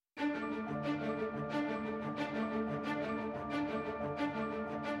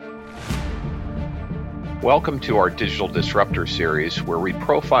Welcome to our Digital Disruptor series, where we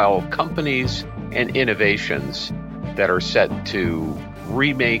profile companies and innovations that are set to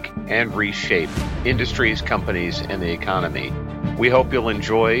remake and reshape industries, companies, and the economy. We hope you'll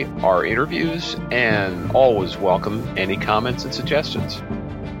enjoy our interviews and always welcome any comments and suggestions.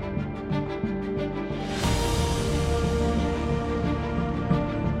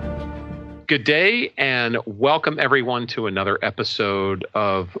 Good day and welcome everyone to another episode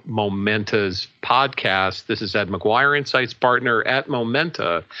of Momenta's podcast. This is Ed McGuire, Insights Partner at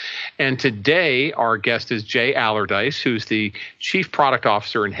Momenta. And today our guest is Jay Allardyce, who's the Chief Product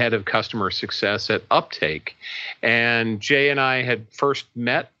Officer and Head of Customer Success at Uptake. And Jay and I had first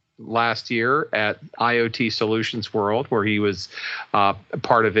met last year at IoT Solutions World, where he was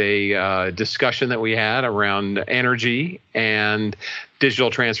part of a discussion that we had around energy and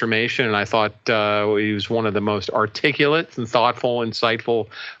digital transformation. And I thought he was one of the most articulate and thoughtful, insightful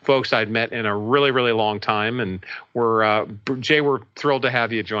folks I'd met in a really, really long time. And Jay, we're thrilled to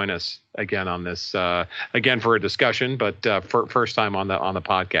have you join us again on this, again for a discussion, but for first time on the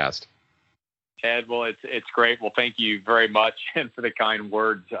podcast. Ed, well, it's great. Well, thank you very much and for the kind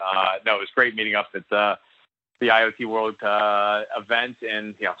words. No, it was great meeting up at the IoT World event,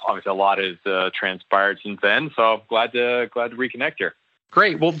 and obviously a lot has transpired since then. So glad to reconnect here.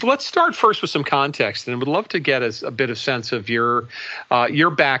 Great. Well, let's start first with some context, and would love to get a bit of sense of your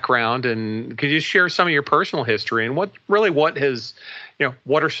background, and could you share some of your personal history and what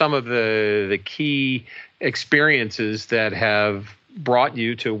are some of the key experiences that have brought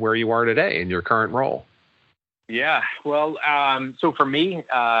you to where you are today in your current role? Yeah, well, so for me,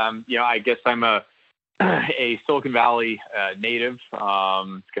 I guess I'm a Silicon Valley native,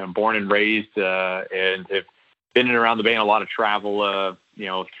 kind of born and raised, and have been in and around the Bay, and a lot of travel,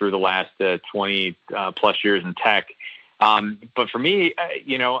 through the last 20 plus years in tech. But for me,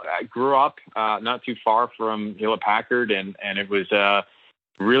 I grew up not too far from Hewlett Packard, and it was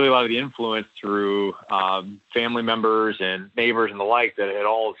really a lot of the influence through family members and neighbors and the like that had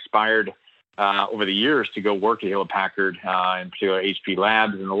all aspired over the years to go work at Hewlett Packard, in particular HP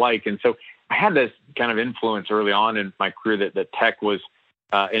Labs and the like. And so I had this kind of influence early on in my career that tech was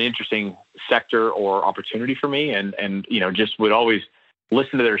an interesting sector or opportunity for me, and just would always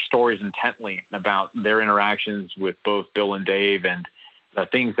listen to their stories intently about their interactions with both Bill and Dave and the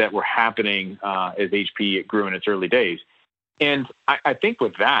things that were happening as HP grew in its early days. And I think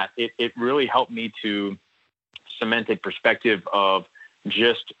with that, it really helped me to cement a perspective of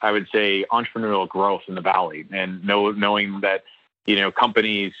just, I would say, entrepreneurial growth in the Valley, and knowing that,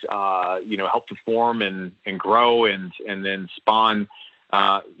 companies, help to form and grow and then spawn,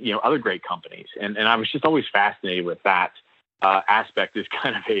 other great companies. And I was just always fascinated with that aspect as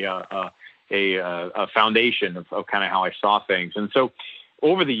kind of a foundation of kind of how I saw things. And so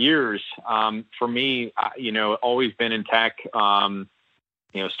over the years, for me, always been in tech,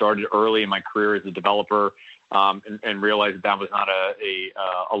 started early in my career as a developer, and realized that was not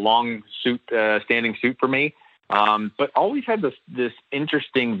a long standing suit for me. But always had this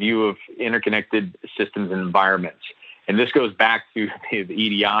interesting view of interconnected systems and environments. And this goes back to the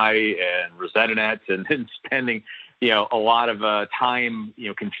EDI and RosettaNet, and then spending, a lot of time,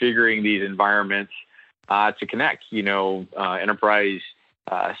 configuring these environments to connect, enterprise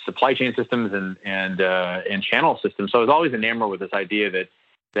supply chain systems and channel systems. So I was always enamored with this idea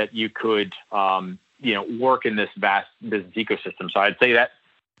that you could work in this vast business ecosystem. So I'd say that's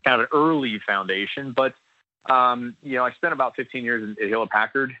kind of an early foundation. But I spent about 15 years at Hewlett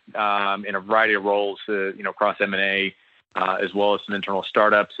Packard in a variety of roles, across M&A, as well as some internal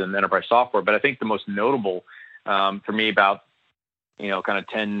startups and enterprise software. But I think the most notable for me about kind of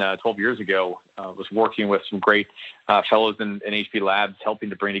 10, 12 years ago, was working with some great fellows in HP Labs,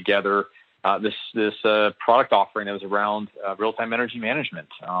 helping to bring together this product offering that was around real-time energy management,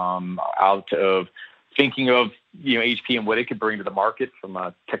 out of thinking of HP and what it could bring to the market from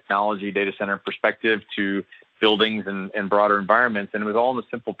a technology data center perspective to buildings and broader environments. And it was all in the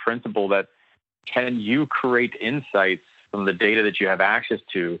simple principle that, can you create insights from the data that you have access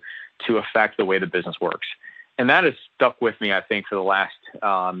to affect the way the business works? And that has stuck with me, I think, for the last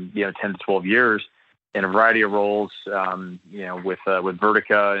 10 to 12 years in a variety of roles, with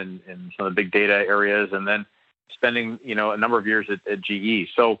Vertica and some of the big data areas, and then spending a number of years at GE.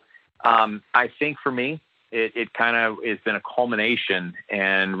 So I think for me, it kind of has been a culmination,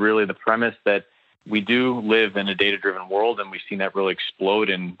 and really the premise that we do live in a data-driven world, and we've seen that really explode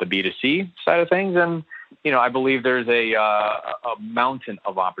in the B2C side of things. And I believe there's a mountain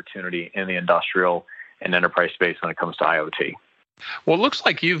of opportunity in the industrial and enterprise space when it comes to IoT. Well, it looks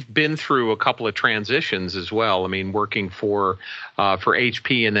like you've been through a couple of transitions as well. I mean, working for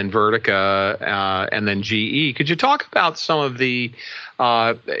HP and then Vertica and then GE. Could you talk about uh,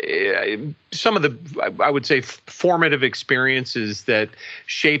 some of the, I would say, formative experiences that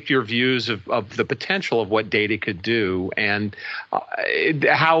shaped your views of the potential of what data could do, and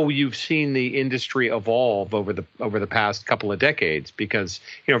how you've seen the industry evolve over the past couple of decades? Because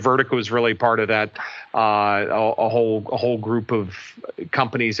Vertica was really part of that, a whole group of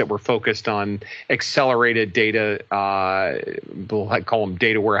companies that were focused on accelerated data. We'll call them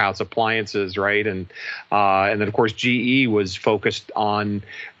data warehouse appliances, right? And then of course GE was focused on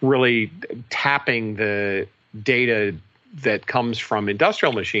really tapping the data that comes from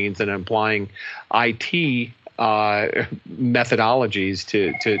industrial machines and applying IT methodologies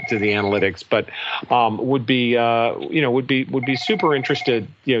to the analytics, but would be super interested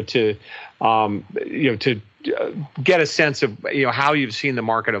to get a sense of how you've seen the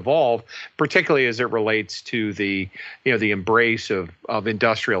market evolve, particularly as it relates to the embrace of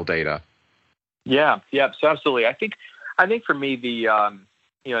industrial data. Yeah, so absolutely. I think for me the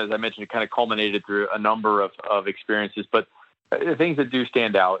as I mentioned, it kind of culminated through a number of experiences, but the things that do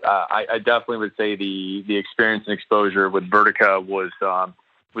stand out, I definitely would say the experience and exposure with Vertica was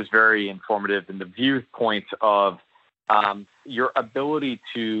very informative in the viewpoint of your ability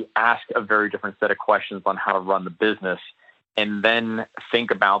to ask a very different set of questions on how to run the business, and then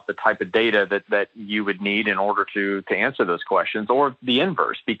think about the type of data that you would need in order to answer those questions, or the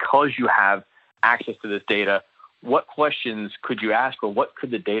inverse, because you have access to this data. What questions could you ask, or what could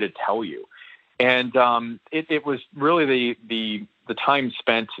the data tell you? And it was really the time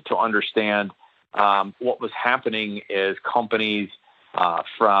spent to understand what was happening as companies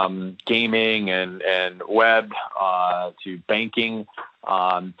from gaming and web to banking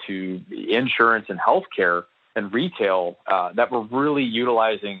to insurance and healthcare and retail that were really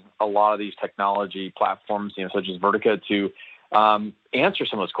utilizing a lot of these technology platforms, such as Vertica, to answer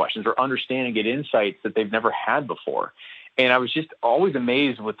some of those questions or understand and get insights that they've never had before. And I was just always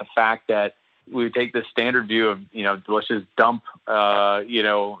amazed with the fact that we would take this standard view of, let's just dump,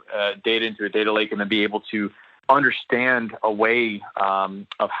 data into a data lake and then be able to understand a way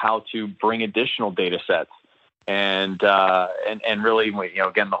of how to bring additional data sets and really,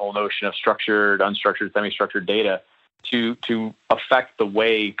 again, the whole notion of structured, unstructured, semi-structured data to affect the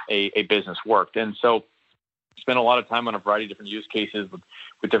way a business worked. And so spent a lot of time on a variety of different use cases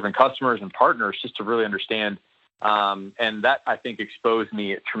with different customers and partners just to really understand. And that, I think, exposed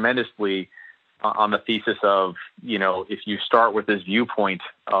me tremendously on the thesis of, if you start with this viewpoint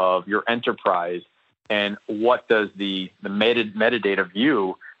of your enterprise and what does the metadata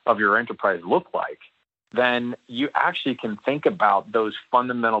view of your enterprise look like, then you actually can think about those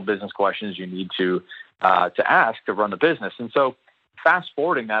fundamental business questions you need to ask to run the business. And so fast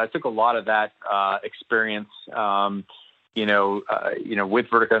forwarding that, I took a lot of that experience, with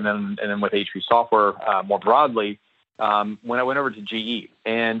Vertica and then with HP Software more broadly, when I went over to GE.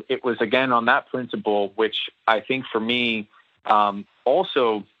 And it was, again, on that principle, which I think for me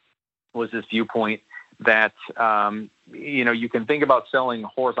also was this viewpoint that, you can think about selling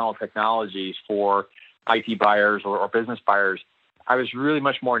horizontal technologies for IT buyers or business buyers. I was really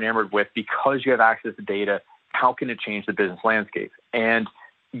much more enamored with, because you have access to data, how can it change the business landscape? And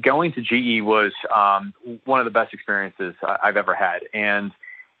going to GE was one of the best experiences I've ever had. And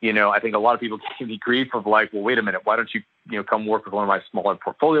I think a lot of people gave me grief of like, well, wait a minute, why don't you come work with one of my smaller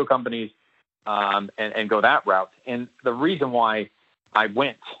portfolio companies and go that route? And the reason why I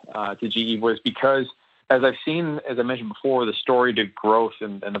went to GE was because, as I've seen, as I mentioned before, the storied growth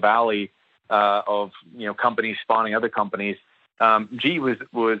in the Valley of companies spawning other companies. GE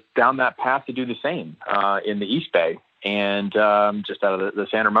was down that path to do the same in the East Bay and just out of the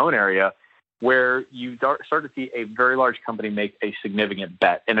San Ramon area, where you start to see a very large company make a significant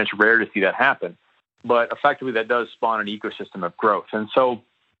bet. And it's rare to see that happen. But effectively, that does spawn an ecosystem of growth. And so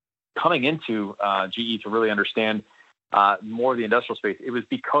coming into GE to really understand more of the industrial space, it was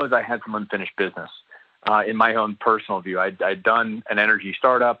because I had some unfinished business. In my own personal view, I'd done an energy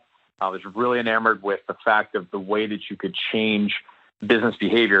startup. I was really enamored with the fact of the way that you could change business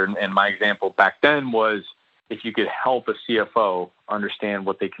behavior. And my example back then was, if you could help a CFO understand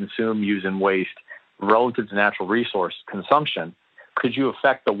what they consume, use, and waste relative to natural resource consumption, could you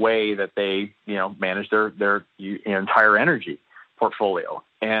affect the way that they, manage their entire energy portfolio?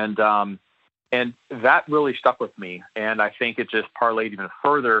 And that really stuck with me. And I think it just parlayed even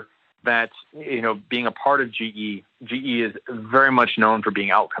further that, being a part of GE is very much known for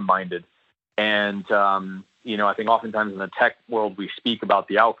being outcome-minded. And, I think oftentimes in the tech world, we speak about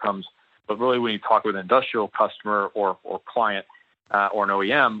the outcomes, but really when you talk with an industrial customer or client, or an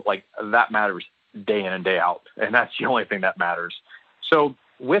OEM, like that matters day in and day out. And that's the only thing that matters. So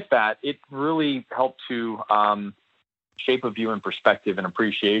with that, it really helped to shape a view and perspective and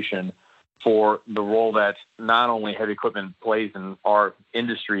appreciation for the role that not only heavy equipment plays in our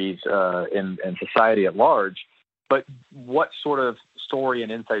industries and society at large, but what sort of story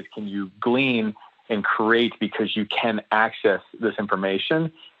and insights can you glean and create because you can access this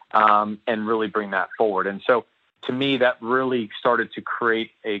information and really bring that forward. And so to me, that really started to create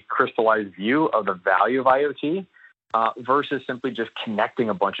a crystallized view of the value of IoT versus simply just connecting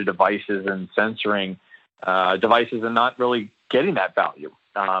a bunch of devices and censoring devices and not really getting that value.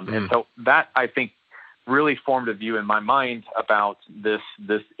 And so that, I think, really formed a view in my mind about this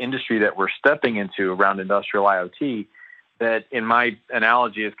industry that we're stepping into around industrial IoT that, in my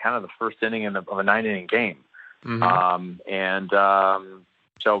analogy, is kind of the first inning of a 9-inning game.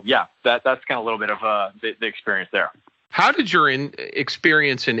 So, yeah, that's kind of a little bit of the experience there. How did your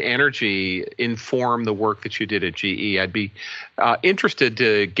experience in energy inform the work that you did at GE? I'd be interested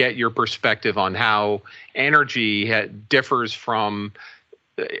to get your perspective on how energy differs from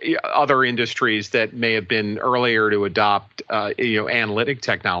other industries that may have been earlier to adopt, analytic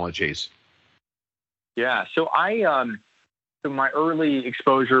technologies. Yeah, so so my early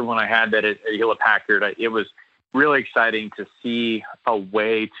exposure when I had that at Hewlett Packard, it was really exciting to see a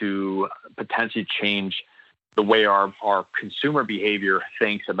way to potentially change the way our consumer behavior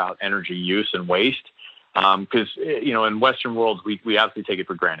thinks about energy use and waste. Because in Western worlds, we absolutely take it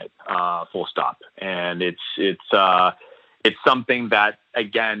for granted, full stop, and it's something that,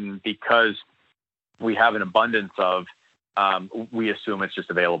 again, because we have an abundance of, we assume it's just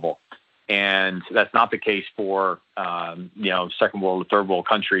available. And that's not the case for, second world or third world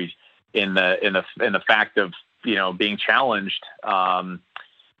countries in the fact of, being challenged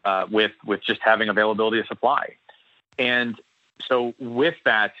with just having availability of supply. And so with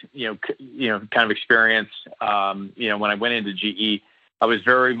that, kind of experience, when I went into GE, I was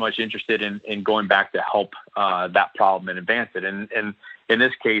very much interested in going back to help that problem and advance it. And in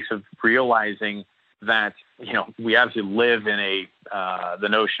this case of realizing that, we absolutely live in the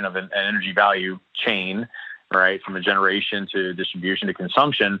notion of an energy value chain, right, from a generation to distribution to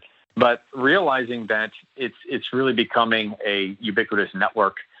consumption, but realizing that it's really becoming a ubiquitous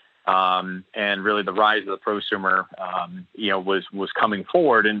network, and really the rise of the prosumer, was coming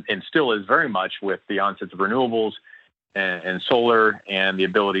forward and still is very much with the onset of renewables and solar and the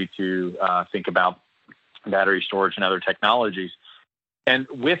ability to think about battery storage and other technologies. And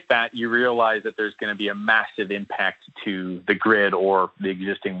with that, you realize that there's going to be a massive impact to the grid or the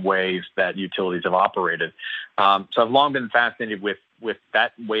existing ways that utilities have operated. So I've long been fascinated with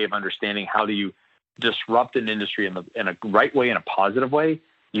that way of understanding how do you disrupt an industry in a right way, in a positive way,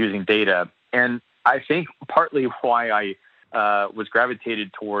 using data. And I think partly why I was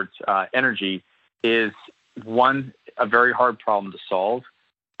gravitated towards energy is, one, a very hard problem to solve.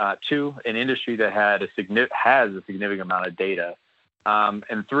 Two, an industry that has a significant amount of data.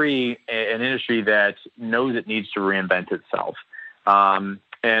 And three, an industry that knows it needs to reinvent itself. And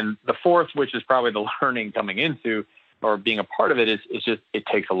the fourth, which is probably the learning coming into or being a part of it, is just it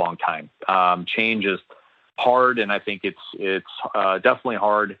takes a long time. Change is hard, and I think it's definitely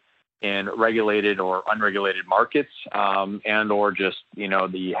hard in regulated or unregulated markets, and or just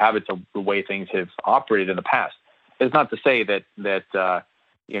the habits of the way things have operated in the past. It's not to say that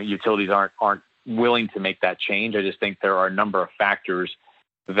utilities aren't willing to make that change. I just think there are a number of factors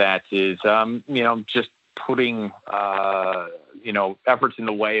that is just putting efforts in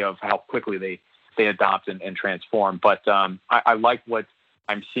the way of how quickly they adopt and transform. But I like what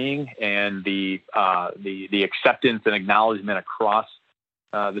I'm seeing, and the acceptance and acknowledgement across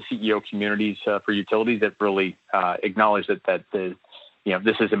the CEO communities for utilities that really acknowledge that this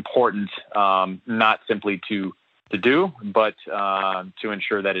is important, not simply to do, but to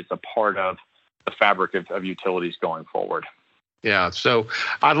ensure that it's a part of the fabric of utilities going forward. Yeah, so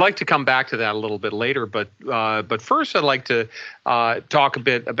I'd like to come back to that a little bit later, but first I'd like to talk a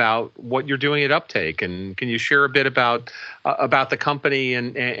bit about what you're doing at Uptake, and can you share a bit about the company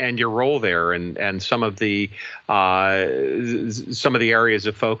and your role there, and some of the areas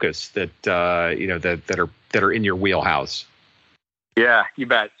of focus that that are in your wheelhouse. Yeah, you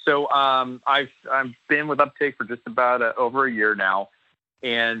bet. So I've been with Uptake for just about over a year now.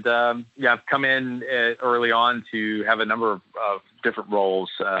 And I've come in early on to have a number of different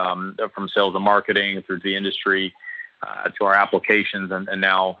roles, from sales and marketing through the industry to our applications, and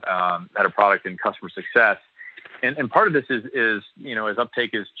now head of product and customer success. And part of this is as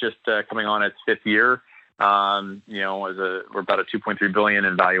Uptake is just coming on its fifth year. We're about a $2.3 billion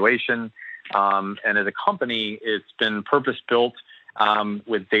in valuation, and as a company, it's been purpose built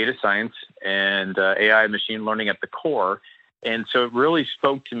with data science and AI machine learning at the core. And so it really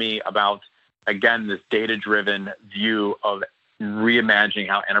spoke to me about, again, this data-driven view of reimagining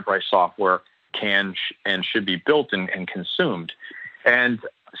how enterprise software can and should be built and consumed. And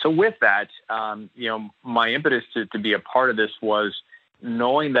so with that, my impetus to be a part of this was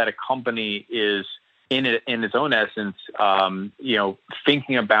knowing that a company is in its own essence,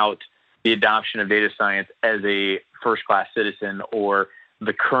 thinking about the adoption of data science as a first-class citizen or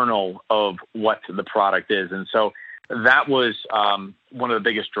the kernel of what the product is. And so that was one of the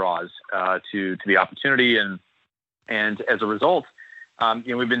biggest draws to the opportunity. And as a result,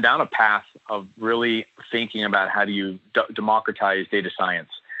 we've been down a path of really thinking about how do you democratize data science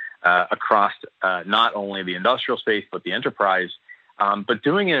across not only the industrial space, but the enterprise, but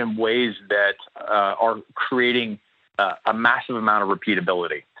doing it in ways that are creating a massive amount of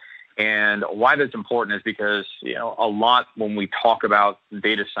repeatability. And why that's important is because, a lot when we talk about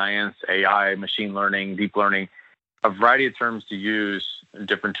data science, AI, machine learning, deep learning, a variety of terms to use,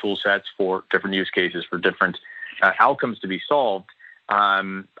 different tool sets for different use cases, for different outcomes to be solved.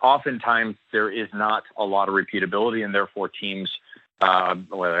 Oftentimes there is not a lot of repeatability, and therefore teams,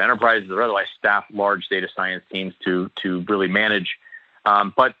 whether enterprises or otherwise, staff large data science teams to really manage.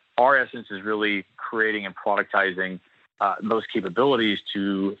 But our essence is really creating and productizing those capabilities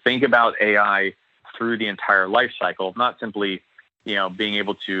to think about AI through the entire life cycle, not simply, being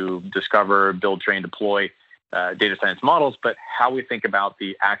able to discover, build, train, deploy data science models, but how we think about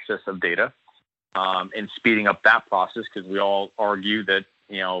the access of data and speeding up that process, because we all argue that,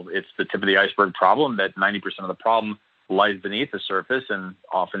 it's the tip of the iceberg problem, that 90% of the problem lies beneath the surface, and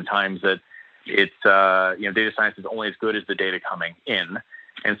oftentimes that it's, data science is only as good as the data coming in.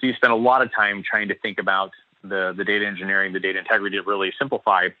 And so you spend a lot of time trying to think about the data engineering, the data integrity to really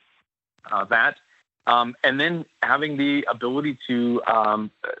simplify that. And then having the ability to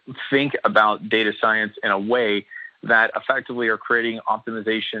think about data science in a way that effectively are creating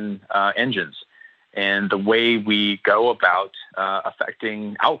optimization engines and the way we go about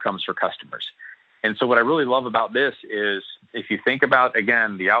affecting outcomes for customers. And so what I really love about this is if you think about,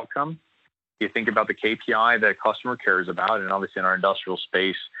 again, the outcome, you think about the KPI that a customer cares about, and obviously in our industrial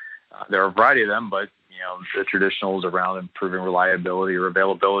space, there are a variety of them, but the traditionals around improving reliability or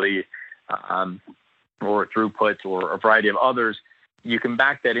availability or throughput or a variety of others, you can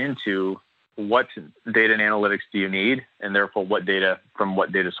back that into what data and analytics do you need, and therefore what data from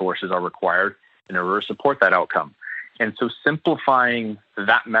what data sources are required in order to support that outcome. And so simplifying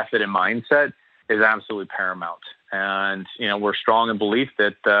that method and mindset is absolutely paramount. And, we're strong in belief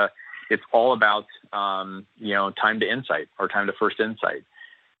that it's all about, time to insight or time to first insight.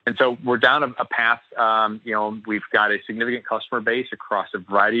 And so we're down a path, we've got a significant customer base across a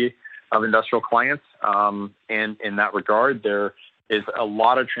variety of industrial clients. And in that regard, there is a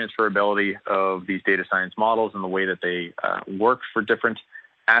lot of transferability of these data science models and the way that they work for different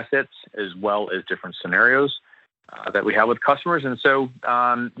assets as well as different scenarios that we have with customers. And so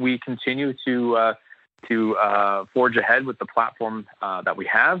we continue to forge ahead with the platform that we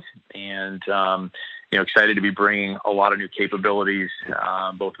have, and excited to be bringing a lot of new capabilities,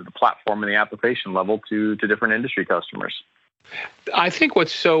 both at the platform and the application level, to different industry customers. I think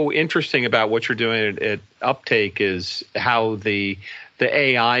what's so interesting about what you're doing at Uptake is how the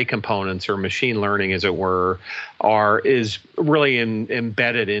AI components, or machine learning, as it were, is really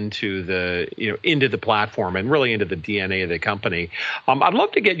embedded into the platform and really into the DNA of the company. I'd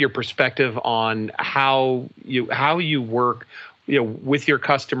love to get your perspective on how you work, with your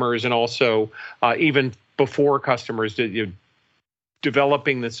customers, and also even before customers,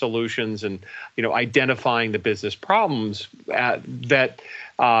 developing the solutions and identifying the business problems that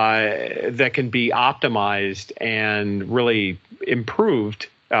can be optimized and really improved,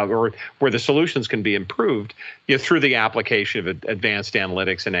 or where the solutions can be improved through the application of advanced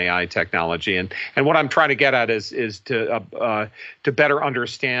analytics and AI technology. And what I'm trying to get at is to better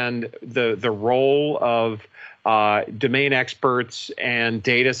understand the role of domain experts and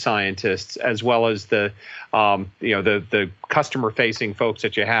data scientists, as well as the customer-facing folks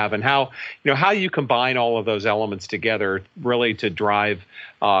that you have, and how you combine all of those elements together, really to drive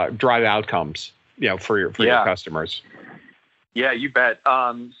outcomes, for your customers. Yeah, you bet.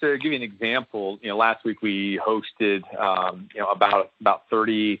 So to give you an example, last week we hosted about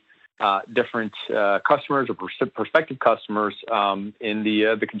 30 different customers or prospective customers in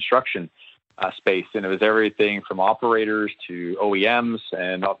the construction space, and it was everything from operators to OEMs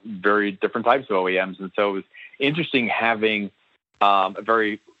and very different types of OEMs. And so it was interesting having a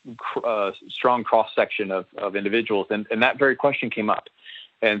very strong cross section of individuals, and that very question came up.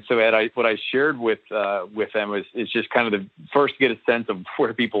 And so, Ed, what I shared with them is just kind of first to get a sense of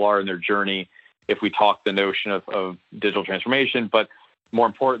where people are in their journey. If we talk the notion of digital transformation, but more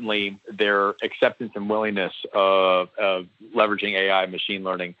importantly, their acceptance and willingness of leveraging AI, machine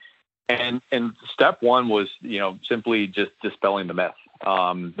learning. And step one was, simply just dispelling the myth,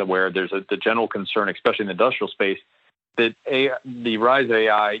 where there's the general concern, especially in the industrial space, that the rise of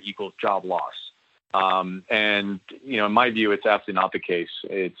AI equals job loss. And in my view, it's absolutely not the case.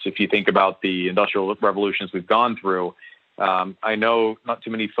 It's, if you think about the industrial revolutions we've gone through, I know not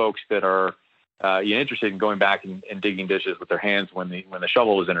too many folks that are interested in going back and digging dishes with their hands when the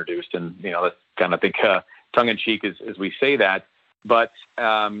shovel was introduced, and that's kind of tongue in cheek as we say that. But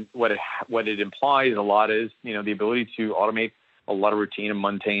what it implies a lot is the ability to automate a lot of routine and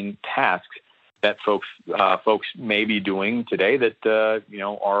mundane tasks that folks may be doing today that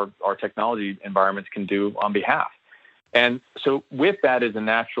our technology environments can do on behalf. And so with that is a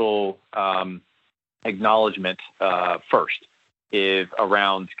natural acknowledgement first is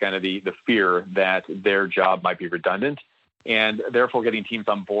around kind of the fear that their job might be redundant, and therefore getting teams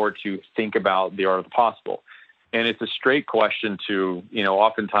on board to think about the art of the possible. And it's a straight question to,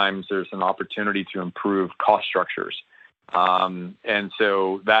 oftentimes there's an opportunity to improve cost structures. And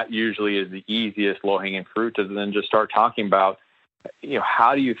so that usually is the easiest low-hanging fruit to then just start talking about,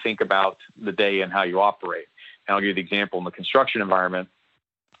 how do you think about the day and how you operate? And I'll give you the example in the construction environment.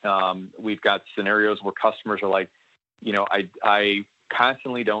 We've got scenarios where customers are like, I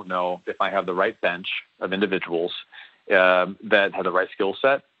constantly don't know if I have the right bench of individuals that have the right skill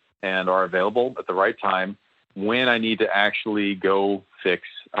set and are available at the right time when I need to actually go fix,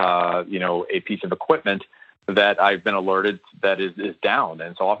 a piece of equipment that I've been alerted that is down.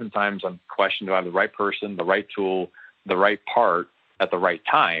 And so oftentimes I'm questioned, do I have the right person, the right tool, the right part at the right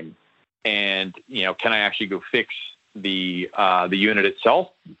time? And, can I actually go fix the unit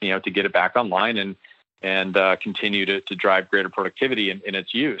itself, to get it back online and continue to drive greater productivity in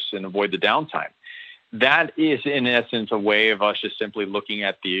its use and avoid the downtime? That is, in essence, a way of us just simply looking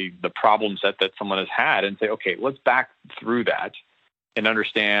at the problems that someone has had and say, okay, let's back through that and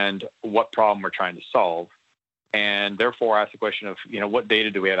understand what problem we're trying to solve, and therefore ask the question of, what data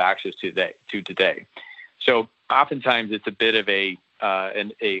do we have access to today? So oftentimes it's a bit of a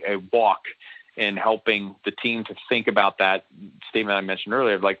walk in helping the team to think about that statement I mentioned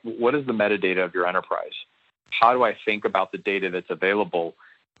earlier, like, what is the metadata of your enterprise? How do I think about the data that's available?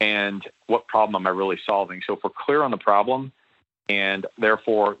 And what problem am I really solving? So if we're clear on the problem and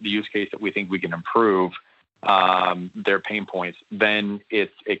therefore the use case that we think we can improve their pain points, then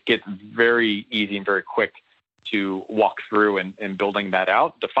it gets very easy and very quick to walk through and building that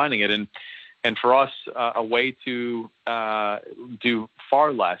out, defining it. And for us, a way to do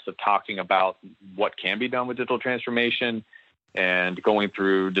far less of talking about what can be done with digital transformation and going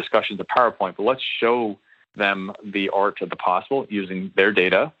through discussions of PowerPoint, but let's show them the art of the possible using their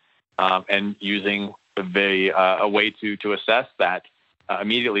data and using a way to assess that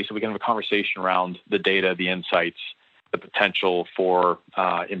immediately, so we can have a conversation around the data, the insights, the potential for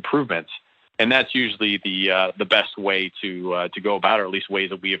improvements. And that's usually the best way to go about it, or at least ways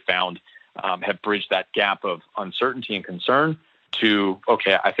that we have found have bridged that gap of uncertainty and concern to,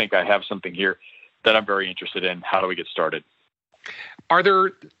 okay, I think I have something here that I'm very interested in. How do we get started? Are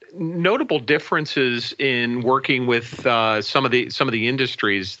there notable differences in working with some of the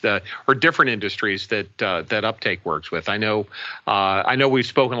industries or different industries that Uptake works with? I know we've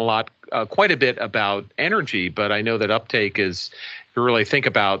spoken quite a bit about energy, but I know that Uptake is, if you really think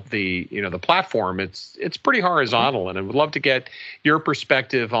about the platform, it's pretty horizontal, and I would love to get your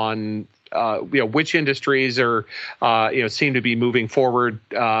perspective on which industries are seem to be moving forward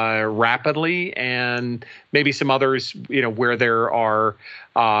rapidly, and maybe some others where there are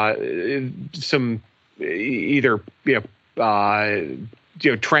some either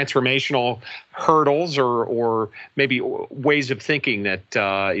transformational hurdles or maybe ways of thinking that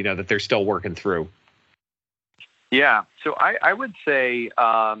that they're still working through. Yeah, so I would say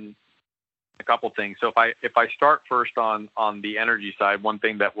a couple things. So if I start first on the energy side, one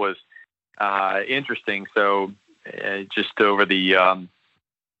thing that was interesting. So just over the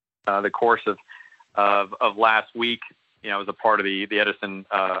course of last week, I was a part of the Edison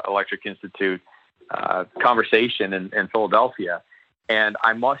Electric Institute conversation in Philadelphia, and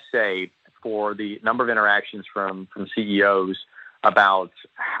I must say, for the number of interactions from CEOs about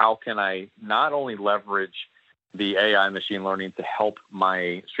how can I not only leverage the AI and machine learning to help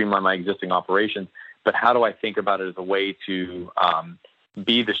streamline my existing operations, but how do I think about it as a way to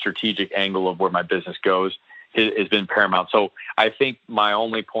be the strategic angle of where my business goes has been paramount. So I think my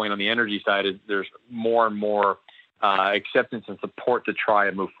only point on the energy side is there's more and more acceptance and support to try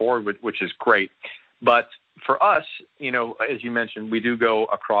and move forward, which is great. But for us, as you mentioned, we do go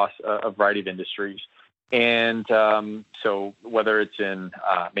across a variety of industries. And so whether it's in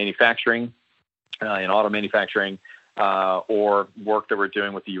manufacturing, in auto manufacturing, or work that we're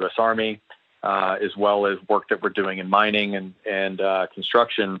doing with the U.S. Army, as well as work that we're doing in mining and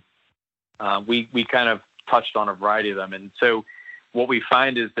construction, we kind of touched on a variety of them. And so what we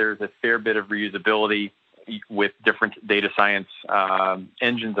find is there's a fair bit of reusability with different data science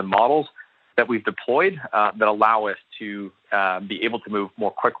engines and models that we've deployed that allow us to be able to move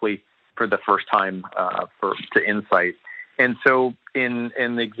more quickly for the first time to insight. And so in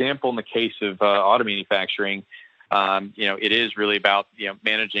the example, in the case of auto manufacturing, it is really about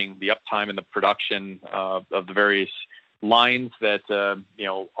managing the uptime and the production of the various lines that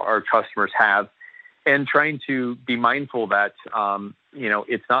our customers have, and trying to be mindful that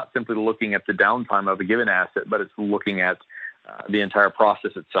it's not simply looking at the downtime of a given asset, but it's looking at the entire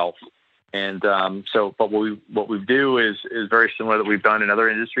process itself. And but what we do is very similar that we've done in other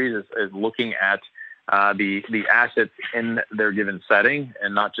industries, is looking at the assets in their given setting,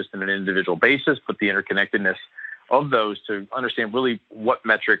 and not just on an individual basis, but the interconnectedness of those to understand really what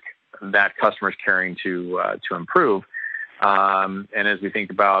metric that customer is carrying to improve. And as we think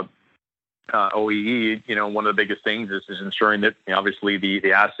about OEE, one of the biggest things is ensuring that obviously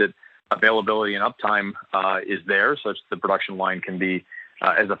the asset availability and uptime is there, such that the production line can be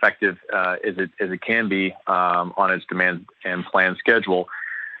as effective as it can be on its demand and planned schedule.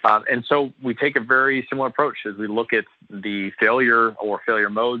 And so we take a very similar approach as we look at the failure or failure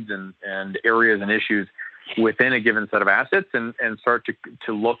modes and areas and issues within a given set of assets, and start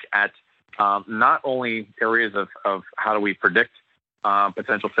to look at not only areas of how do we predict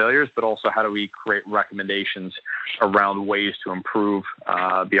potential failures, but also how do we create recommendations around ways to improve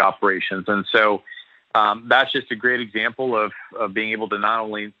the operations. And so that's just a great example of being able to not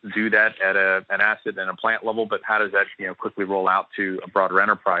only do that at an asset and a plant level, but how does that quickly roll out to a broader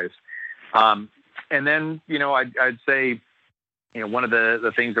enterprise. And then I'd say one of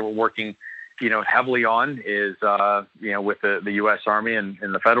the things that we're working heavily on is with the U.S. Army and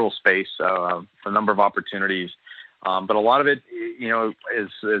in the federal space, a number of opportunities. But a lot of it, is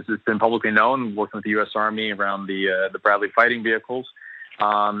it's been publicly known, working with the U.S. Army around the Bradley fighting vehicles,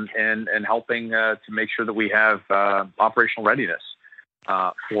 and helping to make sure that we have operational readiness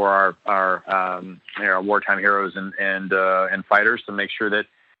for our wartime heroes and fighters, to make sure that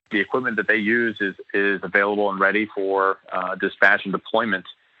the equipment that they use is available and ready for dispatch and deployment.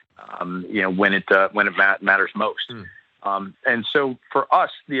 When it matters most. And so for us,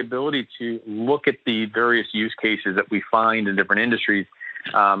 the ability to look at the various use cases that we find in different industries,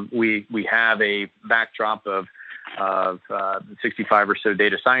 we have a backdrop of 65 or so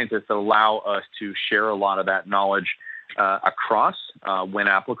data scientists that allow us to share a lot of that knowledge across when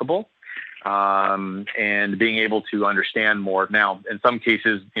applicable, and being able to understand more. Now, in some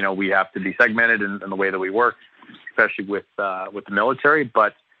cases, we have to be segmented in the way that we work, especially with the military,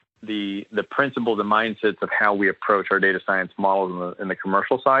 but the principles and mindsets of how we approach our data science models in the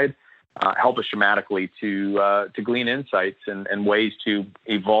commercial side help us dramatically to glean insights and ways to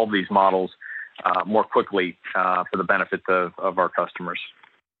evolve these models more quickly for the benefit of our customers.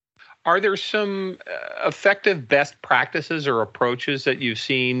 Are there some effective best practices or approaches that you've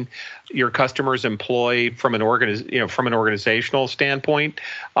seen your customers employ from an organizational standpoint?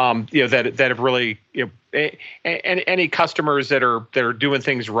 That have really any customers that are doing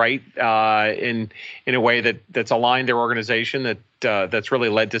things right in a way that's aligned their organization that's really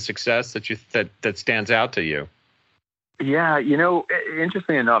led to success that stands out to you? Yeah,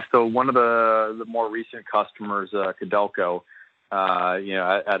 interestingly enough, so one of the more recent customers, Codelco,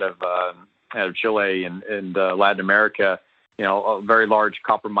 out of Chile and Latin America, a very large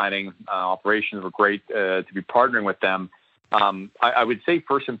copper mining operations. Were great to be partnering with them. I would say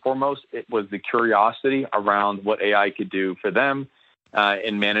first and foremost, it was the curiosity around what AI could do for them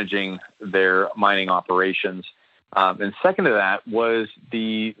in managing their mining operations. And second to that was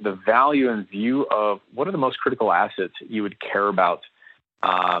the value and view of what are the most critical assets you would care about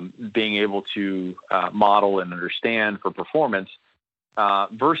being able to model and understand for performance,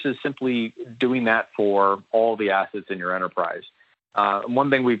 versus simply doing that for all the assets in your enterprise. One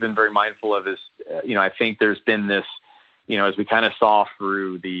thing we've been very mindful of is, I think there's been this, as we kind of saw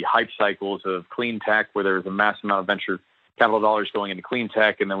through the hype cycles of clean tech, where there was a massive amount of venture capital dollars going into clean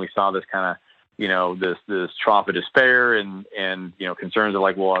tech, and then we saw this kind of, this trough of despair and concerns of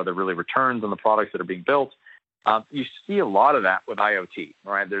like, well, are there really returns on the products that are being built? You see a lot of that with IoT,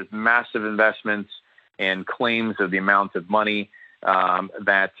 right? There's massive investments and claims of the amount of money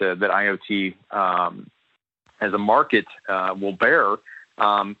that IoT as a market will bear.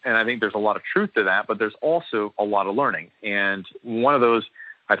 And I think there's a lot of truth to that, but there's also a lot of learning. And one of those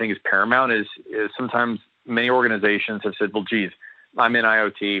I think is paramount is sometimes many organizations have said, well, geez, I'm in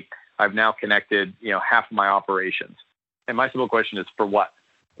IoT. I've now connected, half of my operations. And my simple question is, for what?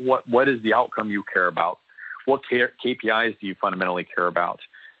 What is the outcome you care about? What KPIs do you fundamentally care about?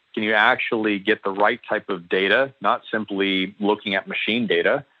 Can you actually get the right type of data, not simply looking at machine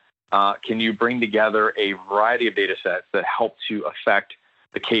data? Can you bring together a variety of data sets that help to affect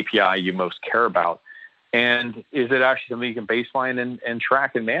the KPI you most care about? And is it actually something you can baseline and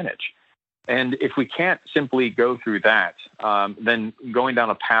track and manage? And if we can't simply go through that, then going down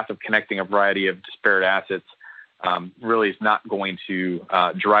a path of connecting a variety of disparate assets really is not going to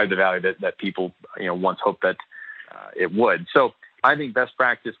drive the value that people once hoped that it would. So I think best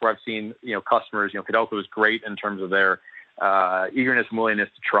practice where I've seen customers, Codelco is great in terms of their eagerness and willingness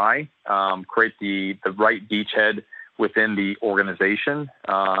to try, create the right beachhead within the organization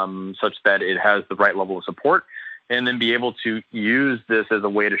such that it has the right level of support, and then be able to use this as a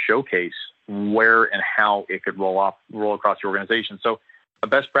way to showcase where and how it could roll across the organization. So a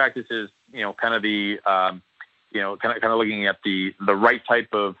best practice is, kind of looking at the right type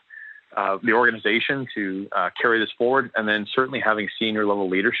of the organization to carry this forward, and then certainly having senior level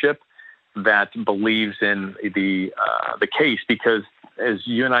leadership that believes in the case, because as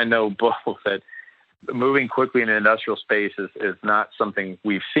you and I know both, that moving quickly in an industrial space is not something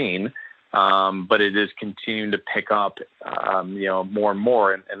we've seen, but it is continuing to pick up, more and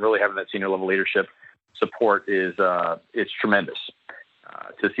more, and really having that senior level leadership support it's tremendous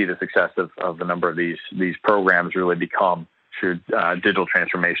to see the success of the number of these programs really become true digital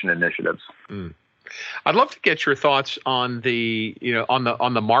transformation initiatives. Mm. I'd love to get your thoughts on the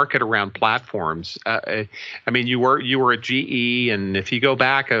on the market around platforms. I mean, you were at GE, and if you go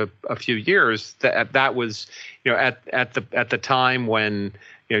back a few years, that was at the time when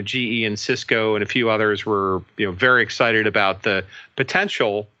GE and Cisco and a few others were very excited about the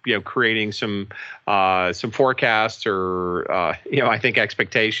potential, creating some forecasts or I think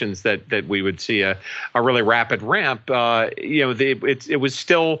expectations that we would see a really rapid ramp. It was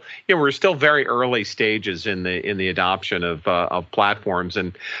still we're still very early stages in the adoption of platforms,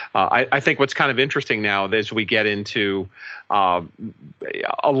 and I think what's kind of interesting now as we get into a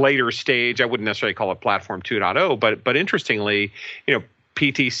later stage, I wouldn't necessarily call it Platform 2.0, but interestingly,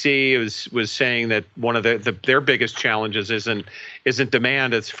 PTC was saying that one of their biggest challenges isn't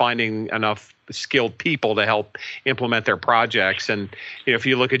demand; it's finding enough skilled people to help implement their projects. And if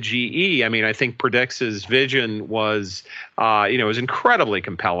you look at GE, I mean, I think Predix's vision was was incredibly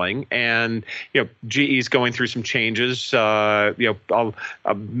compelling, and GE's going through some changes,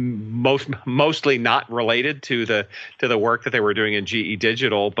 mostly not related to the work that they were doing in GE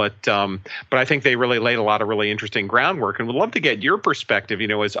Digital, but I think they really laid a lot of really interesting groundwork, and would love to get your perspective,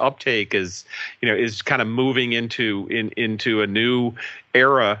 as uptake is kind of moving into a new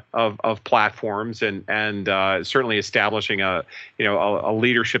era of platforms, and certainly establishing a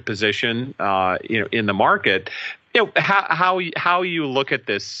leadership position in the market. How you look at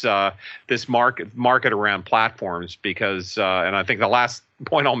this market around platforms, because and I think the last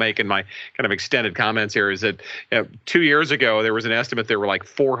point I'll make in my kind of extended comments here is that 2 years ago there was an estimate there were like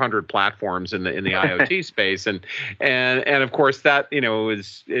 400 platforms in the IoT space, and of course that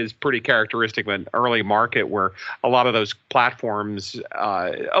is pretty characteristic of an early market where a lot of those platforms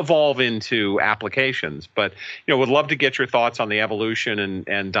evolve into applications. But would love to get your thoughts on the evolution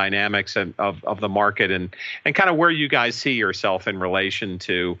and dynamics of the market, and kind of where you guys see yourself in relation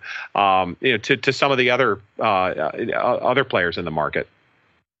to to some of the other players in the market.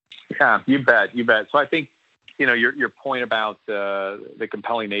 Yeah, you bet. So I think, your point about the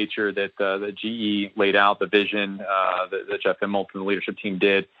compelling nature that the GE laid out, the vision that Jeff Immelt and the leadership team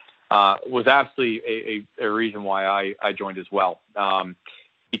did, was absolutely a reason why I joined as well.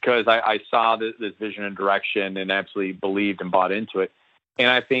 Because I saw this vision and direction and absolutely believed and bought into it. And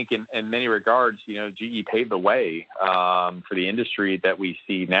I think in many regards, GE paved the way for the industry that we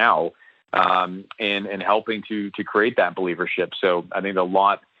see now, and helping to create that believership. So I think a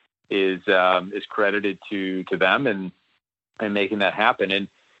lot is credited to them and making that happen. And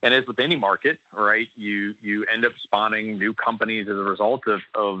as with any market, right, you end up spawning new companies as a result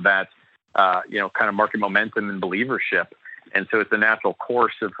of that, kind of market momentum and believership. And so it's a natural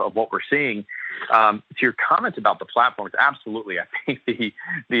course of what we're seeing. To your comments about the platforms, absolutely. I think the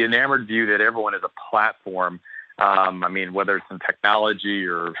enamored view that everyone is a platform. I mean, whether it's in technology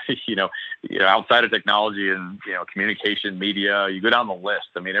or outside of technology and communication, media, you go down the list.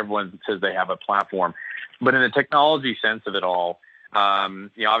 I mean, everyone says they have a platform, but in the technology sense of it all,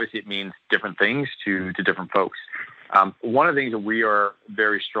 Obviously it means different things to different folks. One of the things that we are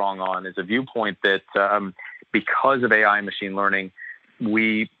very strong on is a viewpoint that because of AI and machine learning,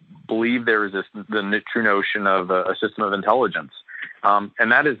 we believe there is the true notion of a system of intelligence.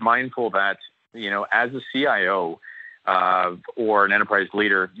 And that is mindful that, as a CIO or an enterprise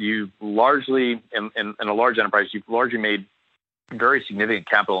leader, you largely, in a large enterprise, you've largely made very significant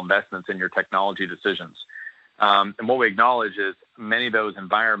capital investments in your technology decisions. And what we acknowledge is many of those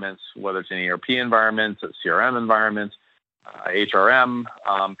environments, whether it's an ERP environment, a CRM environment, HRM,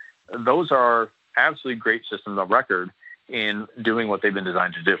 those are absolutely great systems of record in doing what they've been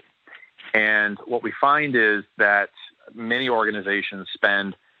designed to do. And what we find is that many organizations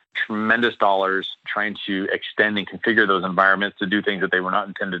spend tremendous dollars trying to extend and configure those environments to do things that they were not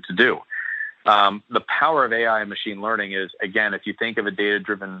intended to do. The power of AI and machine learning is, again, if you think of a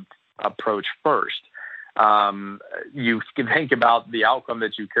data-driven approach first, you can think about the outcome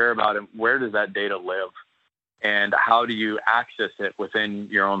that you care about and where does that data live and how do you access it within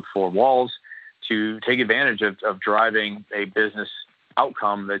your own four walls to take advantage of driving a business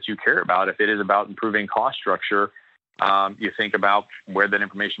outcome that you care about. If it is about improving cost structure, you think about where that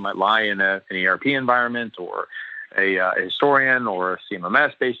information might lie in an ERP environment or a historian or a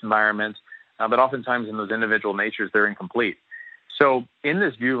CMMS-based environment. But oftentimes in those individual natures, they're incomplete. So in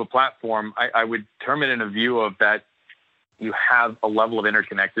this view of a platform, I would term it in a view of that you have a level of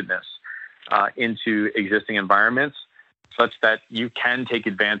interconnectedness into existing environments such that you can take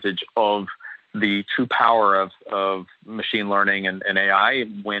advantage of the true power of machine learning and AI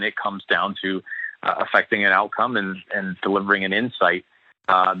when it comes down to affecting an outcome and delivering an insight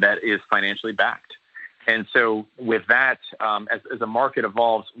that is financially backed. And so with that, as the market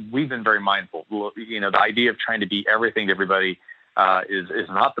evolves, we've been very mindful. The idea of trying to be everything to everybody is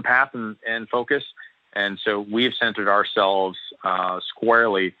not the path and focus. And so we've centered ourselves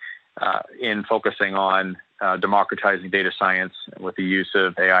squarely in focusing on democratizing data science with the use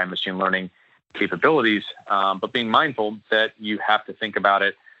of AI and machine learning capabilities, but being mindful that you have to think about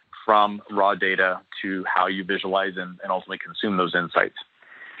it from raw data to how you visualize and ultimately consume those insights.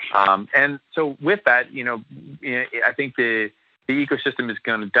 And so with that, I think the ecosystem is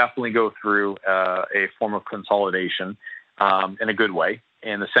going to definitely go through a form of consolidation in a good way,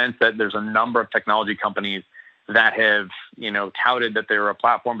 in the sense that there's a number of technology companies that have, touted that they're a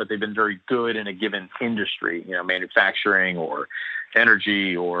platform, but they've been very good in a given industry, manufacturing or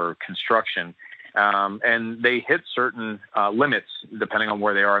energy or construction. And they hit certain limits, depending on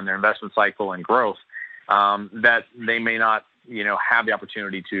where they are in their investment cycle and growth, that they may not, have the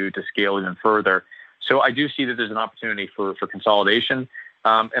opportunity to scale even further. So I do see that there's an opportunity for consolidation.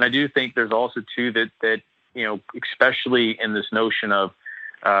 And I do think there's also, too, that especially in this notion of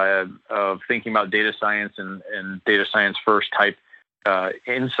thinking about data science and data science first type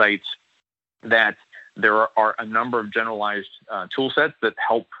insights, that there are a number of generalized tool sets that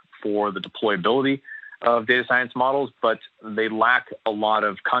help for the deployability of data science models, but they lack a lot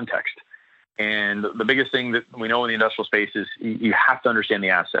of context. And the biggest thing that we know in the industrial space is you have to understand the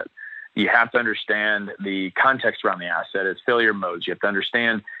asset. You have to understand the context around the asset, its failure modes. You have to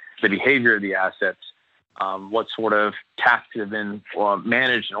understand the behavior of the assets, what sort of tasks have been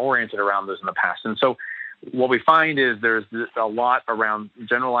managed and oriented around those in the past. And so what we find is there's a lot around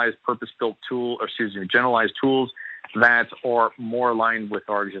generalized tools that are more aligned with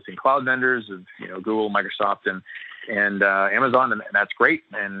our existing cloud vendors of Google, Microsoft, and Amazon, and that's great.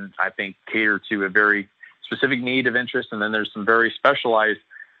 And I think cater to a very specific need of interest. And then there's some very specialized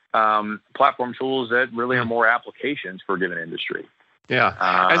platform tools that really are more applications for a given industry. Yeah.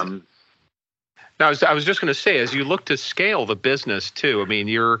 Now, I was just going to say, as you look to scale the business too, I mean,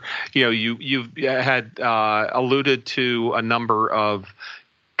 you've had alluded to a number of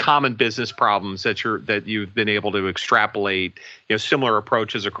common business problems that you've been able to extrapolate, similar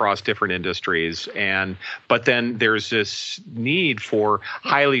approaches across different industries, but then there's this need for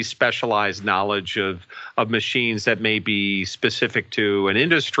highly specialized knowledge of machines that may be specific to an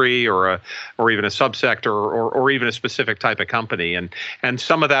industry or even a subsector or even a specific type of company, and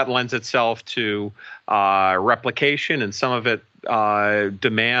some of that lends itself to replication, and some of it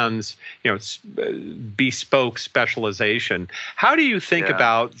demands, bespoke specialization. How do you think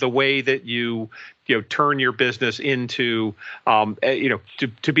about the way that you turn your business into,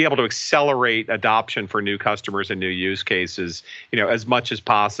 to be able to accelerate adoption for new customers and new use cases, as much as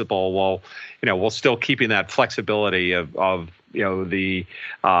possible, while still keeping that flexibility of the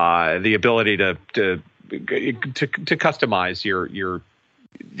ability to customize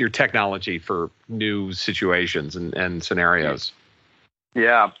your technology for new situations and scenarios?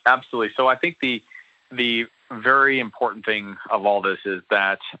 Yeah, absolutely. So I think the very important thing of all this is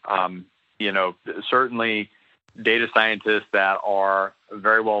that, certainly data scientists that are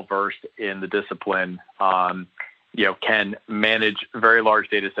very well versed in the discipline, can manage very large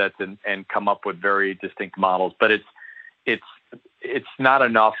data sets and come up with very distinct models. But it's not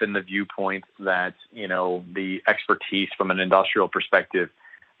enough in the viewpoint that, the expertise from an industrial perspective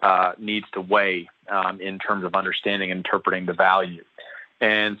needs to weigh in terms of understanding and interpreting the value.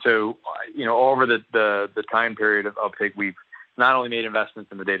 And so, over the time period of Uptake, we've not only made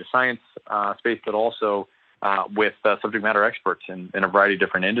investments in the data science space, but also with subject matter experts in a variety of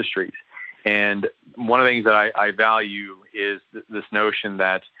different industries. And one of the things that I value is this notion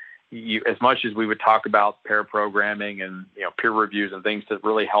that as much as we would talk about pair programming and peer reviews and things that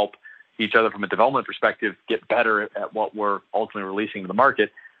really help each other from a development perspective get better at what we're ultimately releasing to the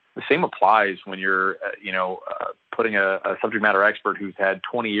market, the same applies when you're putting a subject matter expert who's had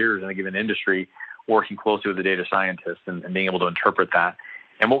 20 years in a given industry working closely with the data scientist and being able to interpret that.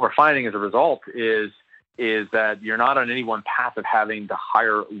 And what we're finding as a result is that you're not on any one path of having to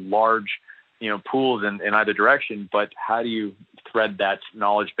hire large pools in either direction, but how do you thread that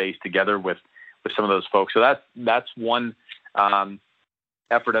knowledge base together with some of those folks? So that's one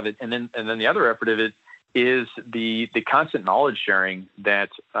effort of it, and then the other effort of it is the constant knowledge sharing that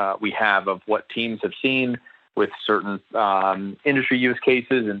we have of what teams have seen with certain industry use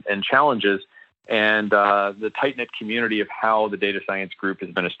cases and challenges, and the tight-knit community of how the data science group has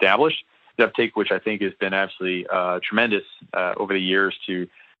been established. The Uptake, which I think has been absolutely tremendous over the years to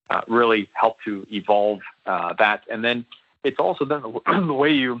really help to evolve that. And then it's also then the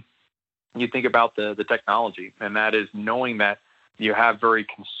way you think about the technology, and that is knowing that you have very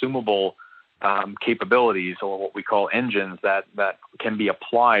consumable capabilities, or what we call engines, that can be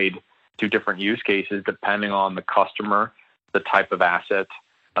applied to different use cases depending on the customer, the type of asset,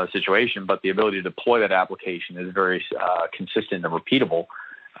 situation. But the ability to deploy that application is very consistent and repeatable,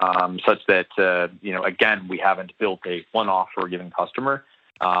 such that again, we haven't built a one-off for a given customer.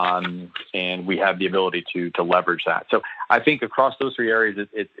 And we have the ability to leverage that. So I think across those three areas,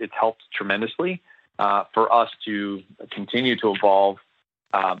 it's helped tremendously for us to continue to evolve,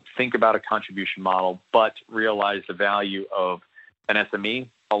 think about a contribution model, but realize the value of an SME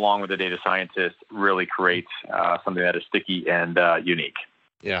along with a data scientist really creates something that is sticky and unique.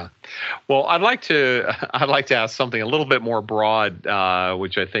 Yeah. Well, I'd like to ask something a little bit more broad,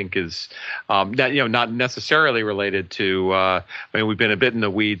 which I think is not necessarily related to. We've been a bit in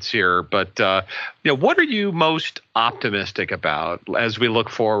the weeds here, but what are you most optimistic about as we look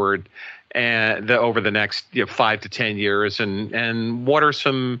forward and over the next 5 to 10 years, and what are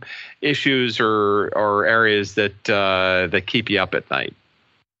some issues or areas that keep you up at night?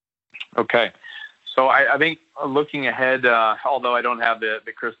 Okay. So I think looking ahead, although I don't have the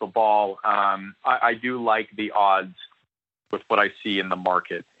crystal ball, I do like the odds with what I see in the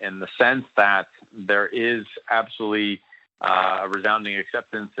market, in the sense that there is absolutely a resounding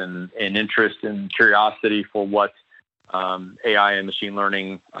acceptance and interest and curiosity for what AI and machine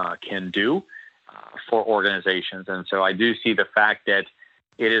learning can do for organizations. And so I do see the fact that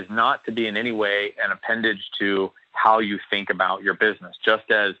it is not to be in any way an appendage to how you think about your business, just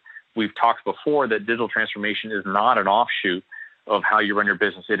as we've talked before that digital transformation is not an offshoot of how you run your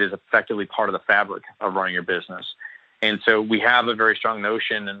business. It is effectively part of the fabric of running your business. And so we have a very strong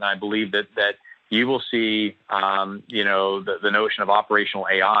notion, and I believe that you will see, the notion of operational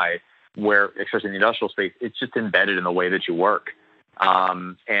AI, where, especially in the industrial space, it's just embedded in the way that you work.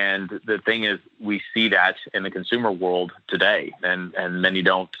 And the thing is, we see that in the consumer world today, and many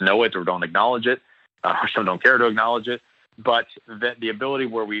don't know it or don't acknowledge it, or some don't care to acknowledge it. But the ability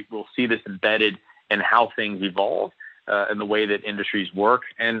where we will see this embedded in how things evolve and the way that industries work.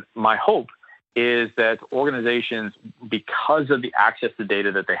 And my hope is that organizations, because of the access to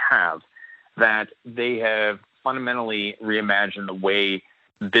data that they have, that they have fundamentally reimagined the way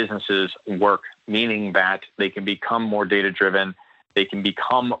businesses work, meaning that they can become more data-driven, they can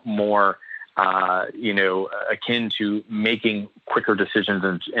become more, akin to making quicker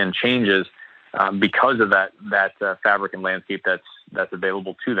decisions and changes because of that fabric and landscape that's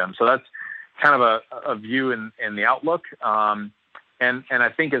available to them. So that's kind of a view in the outlook. And I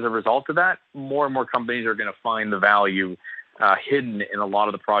think as a result of that, more and more companies are going to find the value hidden in a lot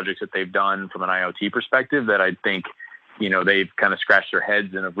of the projects that they've done from an IoT perspective that I think, they've kind of scratched their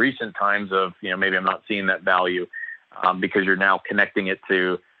heads in of recent times of, maybe I'm not seeing that value because you're now connecting it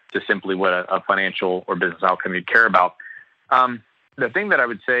to simply what a financial or business outcome you care about. The thing that I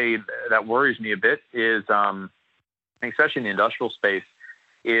would say that worries me a bit is, especially in the industrial space,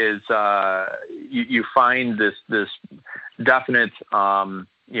 is you find this definite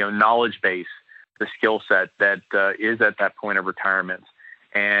knowledge base the skill set that is at that point of retirement.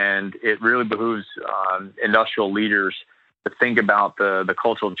 And it really behooves industrial leaders to think about the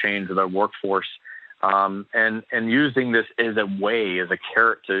cultural change of their workforce, and using this as a way, as a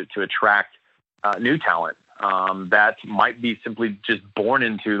carrot to attract new talent that might be simply just born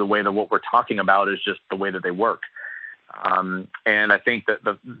into the way that what we're talking about is just the way that they work. And I think that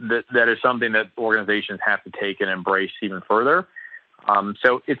that is something that organizations have to take and embrace even further.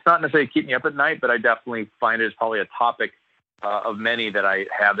 So it's not necessarily keeping me up at night, but I definitely find it is probably a topic of many that I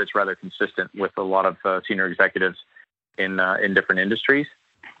have that's rather consistent with a lot of senior executives in different industries.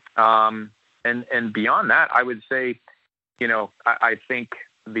 And beyond that, I would say, I think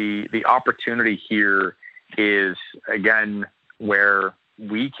the opportunity here is, again, where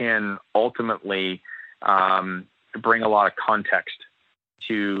we can ultimately bring a lot of context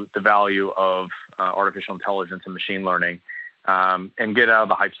to the value of artificial intelligence and machine learning, and get out of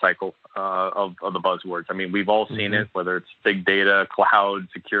the hype cycle of the buzzwords. I mean, we've all seen it, whether it's big data, cloud,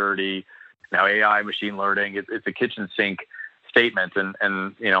 security, now AI, machine learning. It's a kitchen sink statement,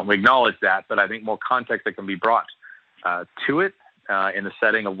 and we acknowledge that, but I think more context that can be brought to it in the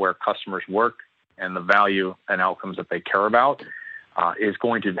setting of where customers work and the value and outcomes that they care about is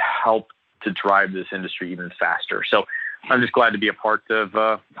going to help to drive this industry even faster. So I'm just glad to be a part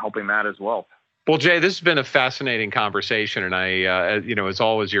of helping that as well. Well, Jay, this has been a fascinating conversation, and I, as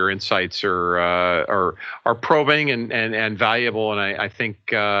always, your insights are probing and valuable, and I think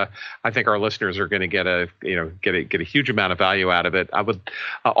our listeners are going to get a huge amount of value out of it. I would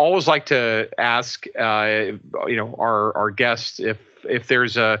always like to ask, our guests if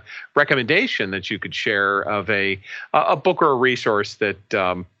there's a recommendation that you could share of a book or a resource that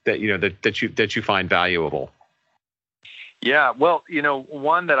you find valuable. Yeah, well,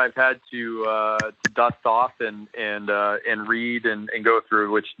 one that I've had to dust off and read and go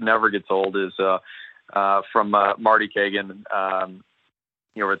through, which never gets old, is from Marty Kagan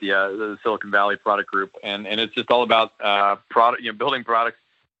over at the Silicon Valley Product Group, and it's just all about building products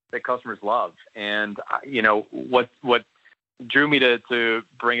that customers love. And what drew me to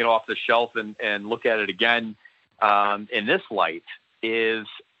bring it off the shelf and look at it again in this light is,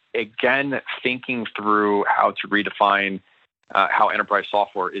 again, thinking through how to redefine how enterprise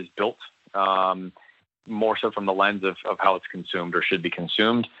software is built, more so from the lens of how it's consumed or should be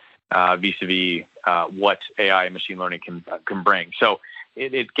consumed, vis-a-vis what AI and machine learning can bring. So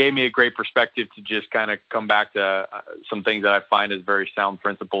it gave me a great perspective to just kind of come back to some things that I find as very sound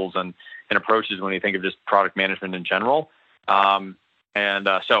principles and approaches when you think of just product management in general.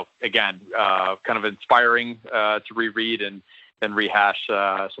 So again, kind of inspiring to reread and rehash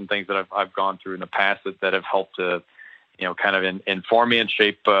some things that I've gone through in the past that have helped to kind of inform me and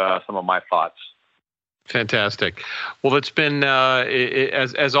shape some of my thoughts. Fantastic. Well, it's been,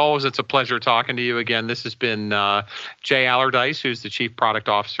 as always, it's a pleasure talking to you again. This has been Jay Allardyce, who's the Chief Product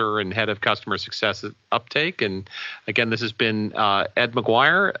Officer and Head of Customer Success at Uptake. And again, this has been Ed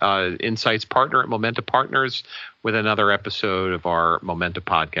McGuire, Insights Partner at Momenta Partners, with another episode of our Momenta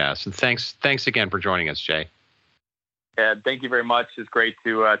podcast. And thanks again for joining us, Jay. Ed, thank you very much. It's great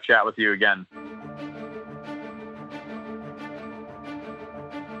to chat with you again.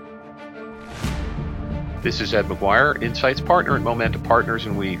 This is Ed McGuire, Insights Partner at Momenta Partners,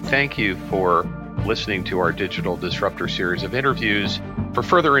 and we thank you for listening to our Digital Disruptor series of interviews. For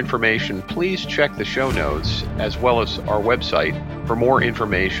further information, please check the show notes as well as our website for more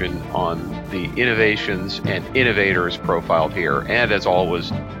information on the innovations and innovators profiled here. And as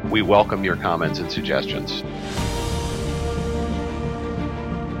always, we welcome your comments and suggestions.